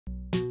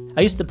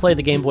I used to play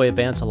the Game Boy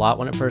Advance a lot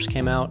when it first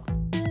came out.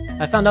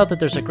 I found out that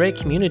there's a great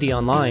community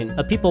online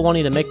of people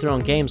wanting to make their own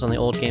games on the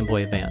old Game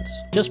Boy Advance.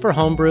 Just for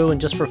homebrew and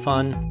just for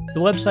fun. The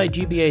website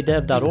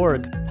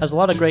gbadev.org has a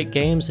lot of great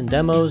games and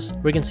demos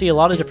where you can see a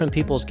lot of different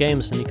people's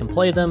games and you can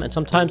play them, and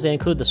sometimes they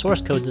include the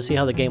source code to see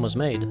how the game was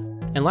made.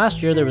 And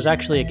last year there was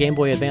actually a Game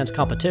Boy Advance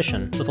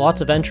competition with lots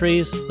of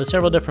entries, with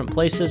several different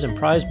places and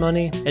prize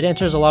money. It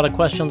answers a lot of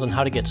questions on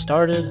how to get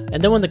started,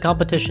 and then when the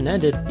competition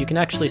ended, you can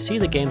actually see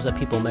the games that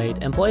people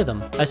made and play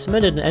them. I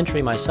submitted an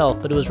entry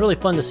myself, but it was really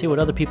fun to see what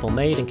other people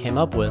made and came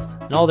up with,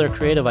 and all their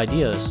creative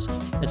ideas.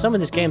 And some of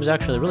these games are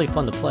actually really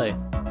fun to play.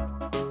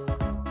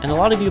 And a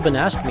lot of you have been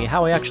asking me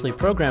how I actually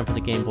program for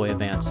the Game Boy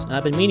Advance, and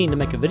I've been meaning to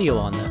make a video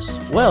on this.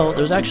 Well,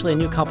 there's actually a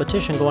new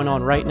competition going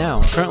on right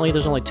now. Currently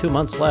there's only 2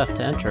 months left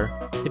to enter.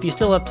 If you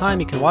still have time,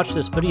 you can watch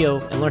this video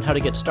and learn how to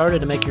get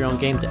started and make your own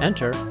game to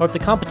enter, or if the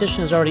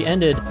competition has already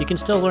ended, you can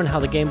still learn how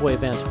the Game Boy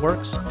Advance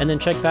works, and then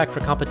check back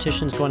for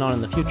competitions going on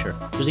in the future.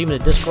 There's even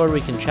a Discord where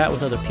you can chat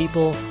with other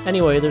people.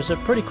 Anyway, there's a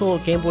pretty cool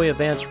Game Boy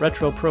Advance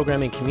retro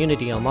programming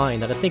community online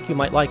that I think you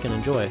might like and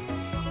enjoy.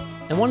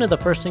 And one of the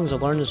first things I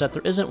learned is that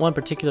there isn't one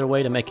particular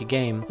way to make a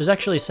game. There's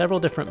actually several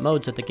different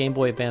modes that the Game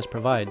Boy Advance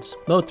provides.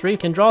 Mode 3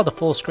 can draw the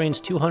full screen's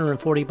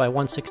 240 by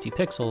 160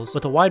 pixels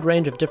with a wide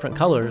range of different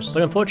colors,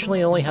 but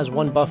unfortunately it only has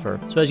one buffer.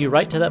 So as you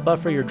write to that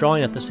buffer, you're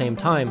drawing at the same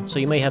time, so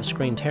you may have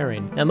screen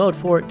tearing. Now Mode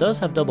 4 does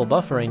have double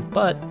buffering,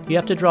 but you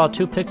have to draw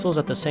 2 pixels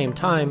at the same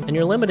time, and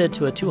you're limited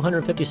to a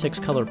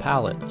 256 color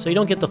palette. So you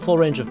don't get the full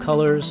range of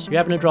colors, you're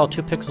having to draw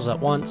 2 pixels at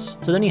once.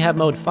 So then you have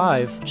Mode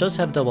 5, which does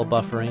have double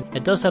buffering.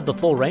 It does have the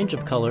full range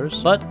of colors,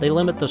 but they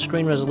limit the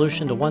screen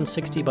resolution to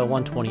 160 by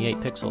 128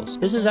 pixels.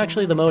 This is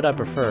actually the mode I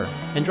prefer,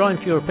 and drawing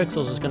fewer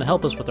pixels is going to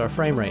help us with our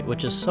frame rate,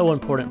 which is so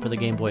important for the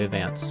Game Boy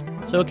Advance.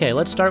 So okay,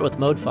 let's start with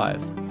Mode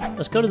 5.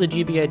 Let's go to the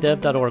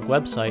gbadev.org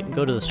website and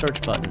go to the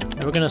search button,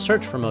 and we're going to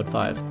search for Mode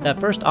 5. That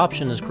first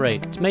option is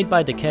great. It's made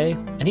by Decay,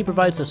 and he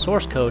provides the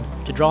source code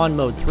to draw in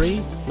Mode 3,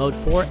 Mode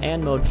 4,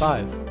 and Mode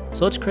 5.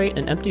 So let's create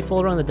an empty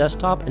folder on the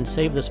desktop and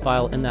save this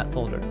file in that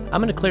folder.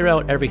 I'm going to clear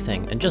out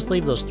everything and just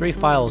leave those 3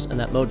 files in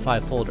that Mode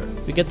 5 folder.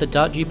 We get the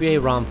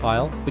 .gba ROM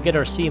file, we get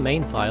our C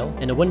main file,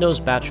 and a Windows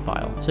batch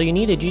file. So you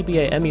need a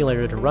GBA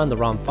emulator to run the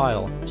ROM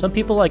file. Some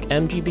people like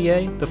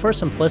mGBA, but for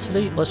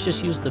simplicity, let's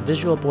just use the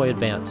Visual Boy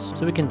Advance.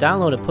 So we can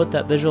download and put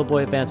that Visual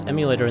Boy Advance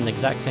emulator in the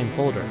exact same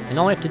folder. And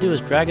all we have to do is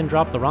drag and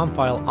drop the ROM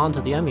file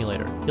onto the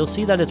emulator. You'll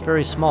see that it's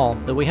very small,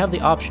 but we have the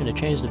option to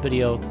change the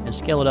video and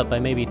scale it up by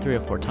maybe 3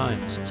 or 4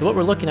 times. So what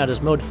we're looking at is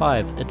Mode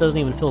 5. It doesn't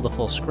even fill the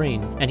full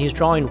screen, and he's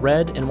drawing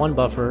red in one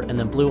buffer and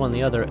then blue on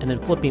the other, and then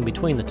flipping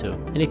between the two.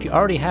 And if you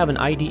already have an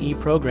IDE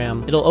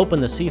program, it'll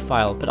open the C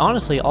file, but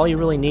honestly all you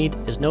really need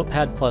is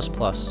Notepad++.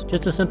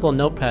 Just a simple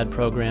Notepad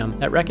program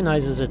that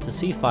recognizes it's a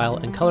C file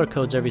and color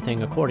codes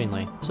everything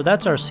accordingly. So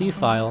that's our C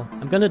file.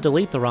 I'm going to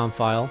delete the ROM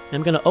file, and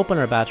I'm going to open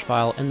our batch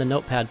file in the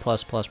Notepad++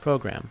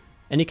 program.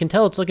 And you can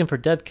tell it's looking for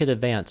DevKit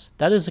Advance.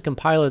 That is a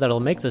compiler that'll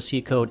make the C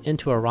code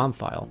into a ROM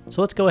file. So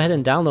let's go ahead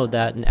and download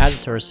that and add it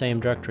to our same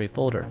directory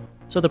folder.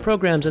 So the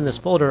programs in this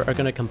folder are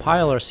going to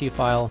compile our C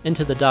file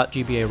into the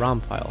 .gba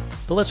ROM file.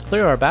 But let's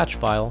clear our batch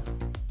file,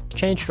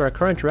 change to our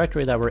current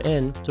directory that we're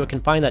in so it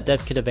can find that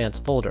DevKit Advance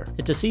folder.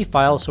 It's a C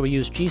file, so we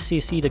use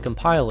gcc to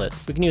compile it.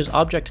 We can use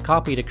object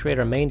copy to create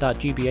our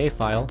main.gba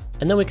file,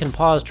 and then we can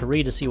pause to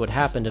read to see what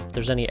happened if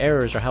there's any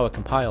errors or how it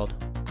compiled.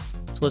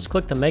 So let's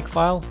click the make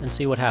file and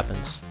see what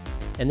happens.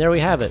 And there we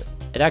have it.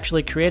 It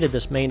actually created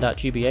this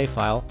main.gba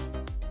file,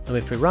 and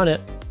if we run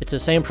it, it's the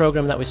same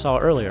program that we saw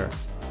earlier.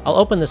 I'll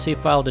open the C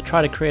file to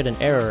try to create an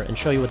error and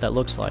show you what that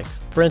looks like.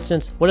 For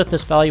instance, what if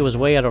this value is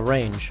way out of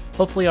range?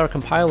 Hopefully our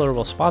compiler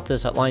will spot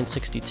this at line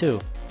 62.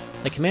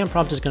 The command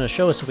prompt is going to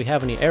show us if we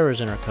have any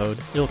errors in our code.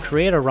 It'll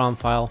create a ROM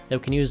file that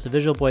we can use the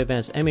Visual Boy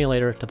Advance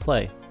emulator to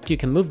play. You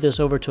can move this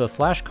over to a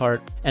flash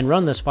cart and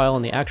run this file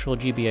on the actual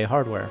GBA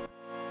hardware.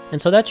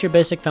 And so that's your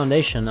basic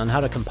foundation on how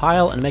to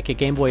compile and make a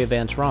Game Boy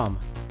Advance ROM.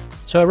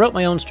 So I wrote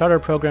my own starter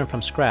program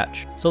from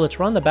scratch. So let's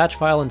run the batch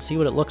file and see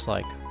what it looks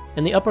like.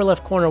 In the upper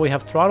left corner we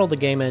have throttled the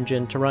game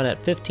engine to run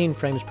at 15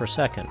 frames per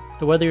second.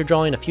 So whether you're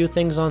drawing a few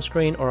things on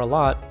screen or a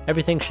lot,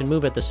 everything should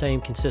move at the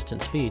same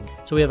consistent speed.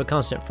 So we have a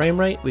constant frame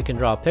rate, we can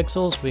draw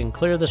pixels, we can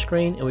clear the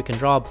screen, and we can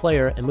draw a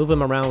player and move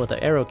him around with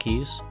the arrow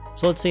keys.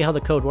 So let's see how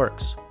the code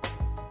works.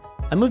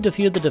 I moved a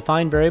few of the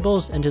defined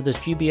variables into this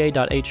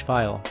gba.h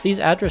file. These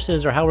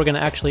addresses are how we're going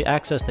to actually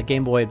access the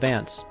Game Boy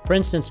Advance. For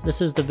instance, this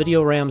is the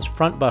video RAM's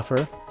front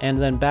buffer and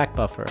then back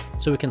buffer,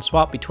 so we can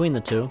swap between the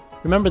two.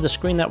 Remember, the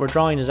screen that we're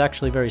drawing is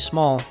actually very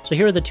small, so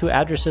here are the 2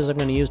 addresses I'm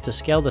going to use to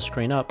scale the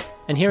screen up.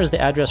 And here is the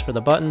address for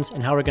the buttons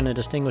and how we're going to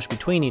distinguish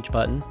between each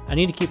button. I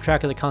need to keep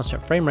track of the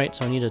constant frame rate,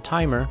 so I need a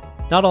timer.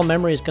 Not all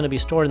memory is going to be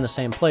stored in the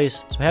same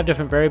place, so I have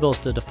different variables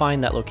to define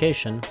that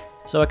location.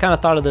 So I kind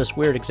of thought of this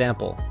weird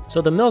example.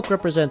 So the milk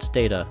represents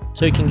data.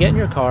 So you can get in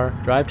your car,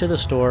 drive to the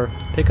store,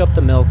 pick up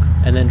the milk,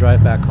 and then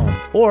drive back home.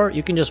 Or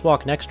you can just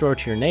walk next door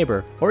to your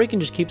neighbor, or you can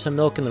just keep some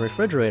milk in the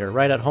refrigerator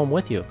right at home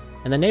with you.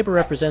 and the neighbor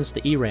represents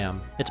the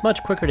ERAM. It's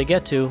much quicker to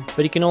get to,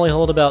 but you can only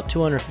hold about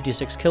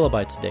 256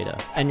 kilobytes of data.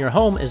 And your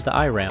home is the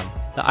IRAM.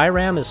 The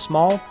IRAM is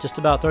small, just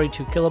about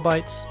 32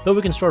 kilobytes, but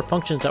we can store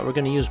functions that we're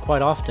going to use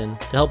quite often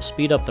to help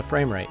speed up the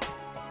frame rate.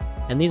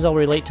 And these all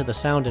relate to the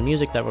sound and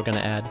music that we're going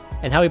to add,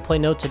 and how we play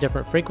notes at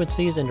different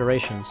frequencies and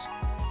durations.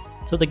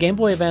 So the Game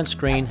Boy Advance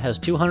screen has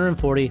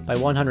 240 by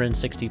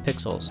 160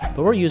 pixels,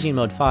 but we're using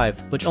mode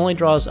 5, which only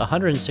draws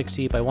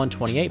 160 by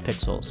 128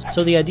 pixels.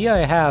 So the idea I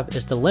have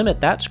is to limit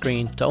that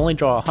screen to only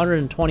draw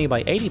 120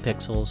 by 80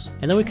 pixels,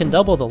 and then we can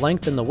double the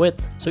length and the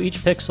width so each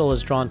pixel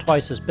is drawn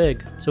twice as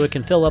big, so it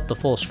can fill up the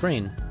full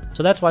screen.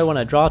 So that's why when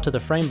I draw to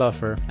the frame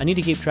buffer, I need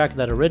to keep track of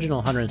that original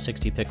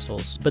 160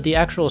 pixels, but the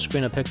actual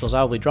screen of pixels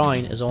I'll be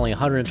drawing is only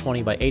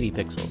 120 by 80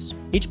 pixels.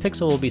 Each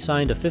pixel will be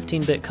assigned a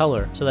 15-bit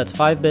color, so that's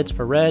 5 bits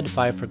for red,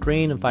 5 for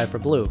green, and 5 for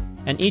blue,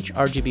 and each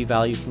RGB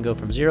value can go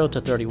from 0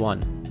 to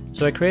 31.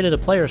 So I created a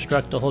player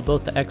struct to hold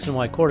both the X and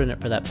Y coordinate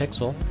for that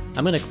pixel.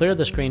 I'm going to clear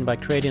the screen by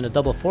creating a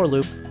double for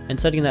loop and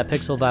setting that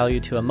pixel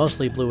value to a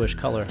mostly bluish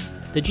color.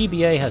 The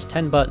GBA has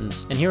 10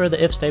 buttons, and here are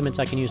the if statements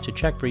I can use to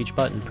check for each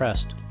button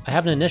pressed. I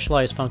have an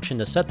initialize function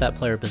to set that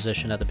player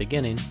position at the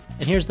beginning,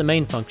 and here's the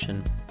main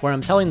function, where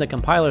I'm telling the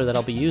compiler that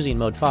I'll be using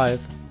mode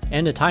 5,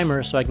 and a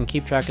timer so I can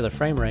keep track of the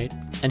frame rate,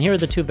 and here are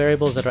the two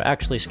variables that are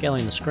actually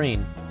scaling the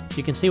screen.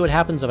 You can see what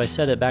happens if I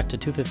set it back to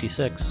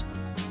 256,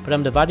 but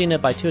I'm dividing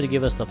it by 2 to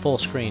give us the full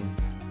screen.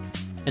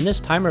 And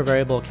this timer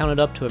variable counted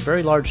up to a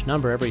very large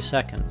number every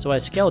second, so I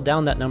scaled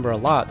down that number a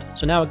lot,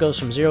 so now it goes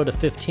from 0 to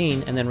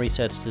 15 and then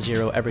resets to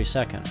 0 every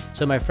second.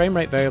 So my frame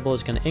rate variable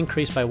is going to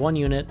increase by 1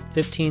 unit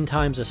 15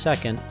 times a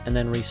second and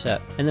then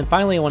reset. And then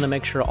finally I want to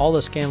make sure all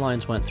the scan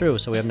lines went through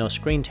so we have no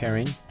screen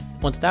tearing.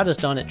 Once that is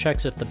done, it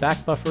checks if the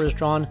back buffer is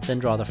drawn, then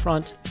draw the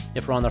front.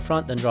 If we're on the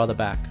front, then draw the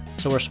back.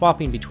 So we're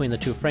swapping between the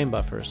two frame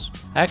buffers.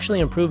 I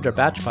actually improved our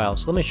batch file,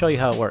 so let me show you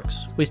how it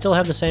works. We still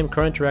have the same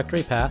current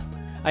directory path.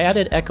 I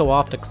added echo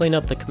off to clean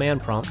up the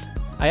command prompt.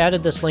 I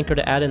added this linker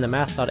to add in the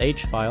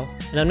math.h file,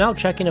 and I'm now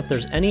checking if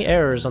there's any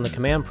errors on the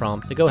command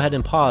prompt to go ahead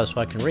and pause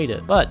so I can read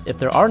it. But if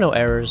there are no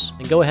errors,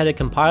 then go ahead and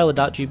compile a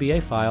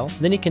 .gba file, and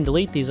then you can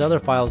delete these other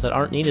files that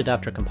aren't needed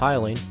after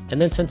compiling,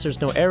 and then since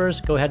there's no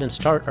errors, go ahead and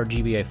start our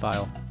GBA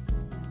file.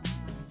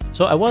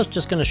 So I was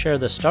just going to share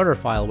this starter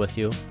file with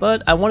you,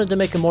 but I wanted to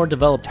make a more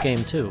developed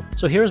game too.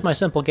 So here's my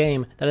simple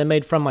game that I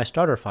made from my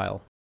starter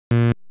file.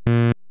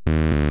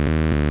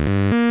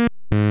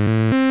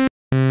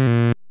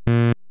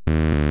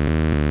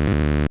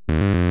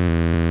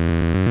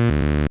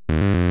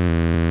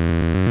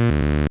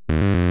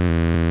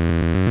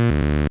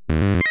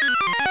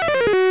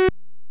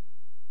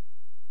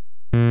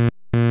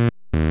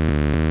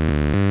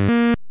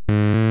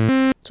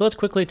 So let's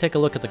quickly take a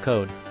look at the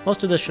code.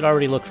 Most of this should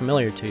already look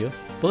familiar to you,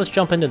 but let's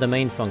jump into the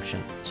main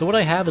function. So what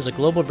I have is a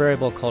global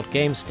variable called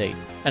GameState,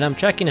 and I'm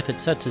checking if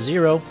it's set to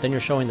 0, then you're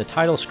showing the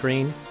title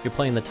screen, you're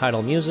playing the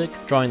title music,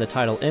 drawing the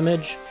title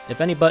image.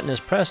 If any button is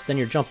pressed, then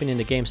you're jumping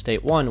into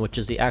GameState 1, which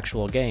is the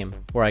actual game,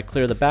 where I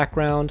clear the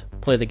background,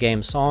 play the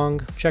game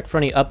song, check for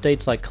any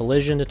updates like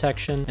collision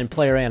detection and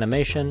player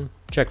animation,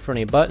 check for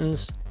any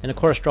buttons, and of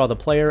course draw the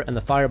player and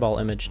the fireball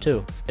image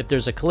too. If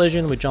there's a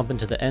collision, we jump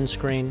into the end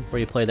screen,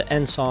 where you play the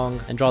end song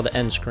and draw the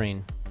end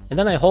screen. And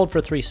then I hold for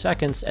 3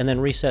 seconds and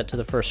then reset to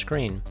the first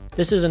screen.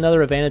 This is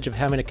another advantage of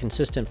having a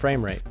consistent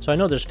frame rate. So I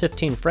know there's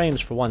 15 frames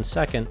for 1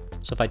 second,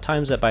 so if I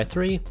times that by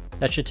 3,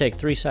 that should take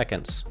 3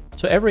 seconds.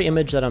 So every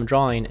image that I'm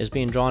drawing is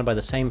being drawn by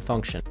the same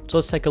function. So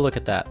let's take a look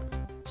at that.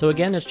 So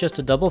again, it's just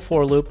a double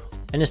for loop,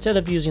 and instead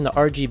of using the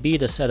RGB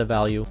to set a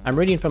value, I'm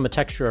reading from a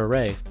texture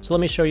array. So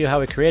let me show you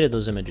how I created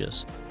those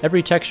images.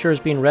 Every texture is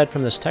being read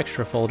from this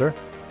texture folder.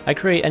 I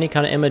create any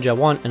kind of image I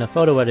want in a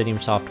photo editing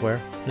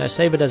software, and I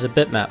save it as a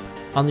bitmap.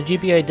 On the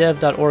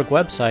gbadev.org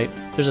website,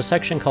 there's a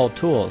section called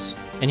Tools,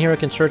 and here I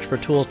can search for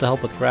tools to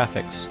help with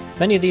graphics.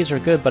 Many of these are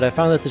good, but I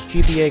found that this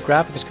GBA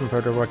graphics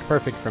converter worked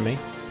perfect for me.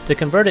 To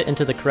convert it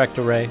into the correct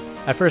array,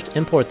 I first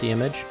import the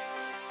image,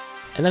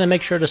 and then I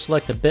make sure to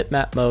select the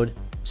bitmap mode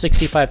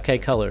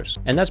 65K colors.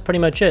 And that's pretty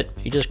much it.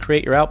 You just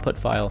create your output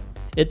file.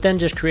 It then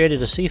just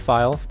created a C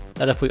file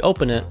that if we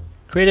open it,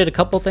 created a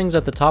couple things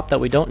at the top that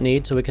we don't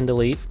need so we can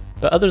delete.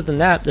 But other than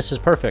that, this is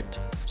perfect.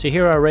 So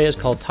here our array is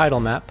called title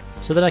map.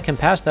 So then I can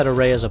pass that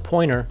array as a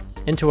pointer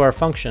into our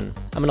function.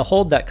 I'm going to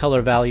hold that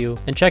color value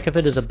and check if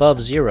it is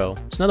above 0.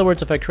 So in other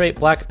words, if I create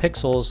black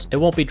pixels, it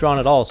won't be drawn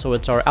at all, so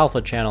it's our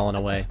alpha channel in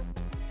a way.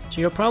 So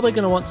you're probably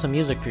going to want some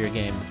music for your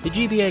game. The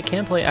GBA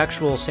can play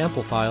actual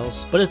sample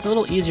files, but it's a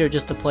little easier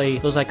just to play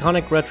those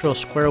iconic retro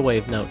square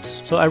wave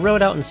notes. So I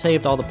wrote out and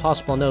saved all the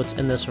possible notes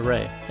in this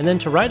array. And then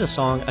to write a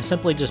song, I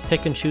simply just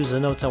pick and choose the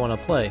notes I want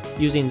to play,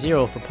 using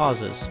 0 for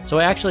pauses. So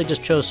I actually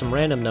just chose some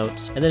random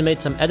notes, and then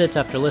made some edits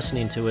after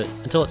listening to it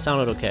until it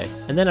sounded okay.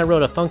 And then I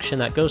wrote a function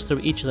that goes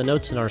through each of the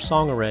notes in our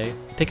song array,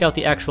 pick out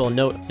the actual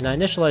note, and I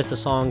initialize the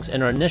songs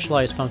in our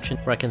initialize function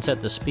where I can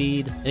set the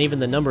speed and even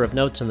the number of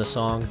notes in the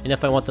song, and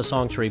if I want the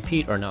song to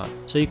repeat or not.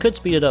 So you could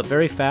speed it up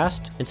very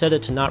fast and set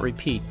it to not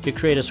repeat to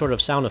create a sort of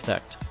sound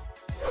effect.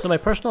 So my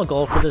personal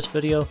goal for this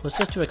video was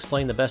just to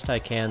explain the best I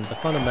can the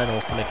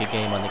fundamentals to make a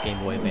game on the Game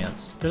Boy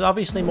Advance. There's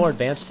obviously more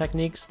advanced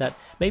techniques that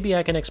maybe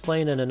I can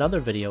explain in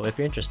another video if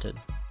you're interested.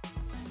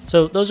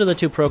 So those are the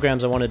two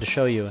programs I wanted to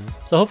show you, and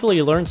so hopefully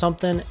you learned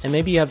something and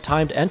maybe you have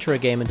time to enter a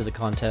game into the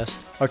contest,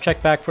 or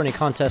check back for any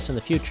contests in the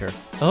future.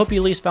 I hope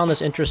you at least found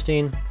this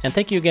interesting, and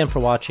thank you again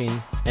for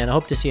watching, and I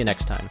hope to see you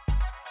next time.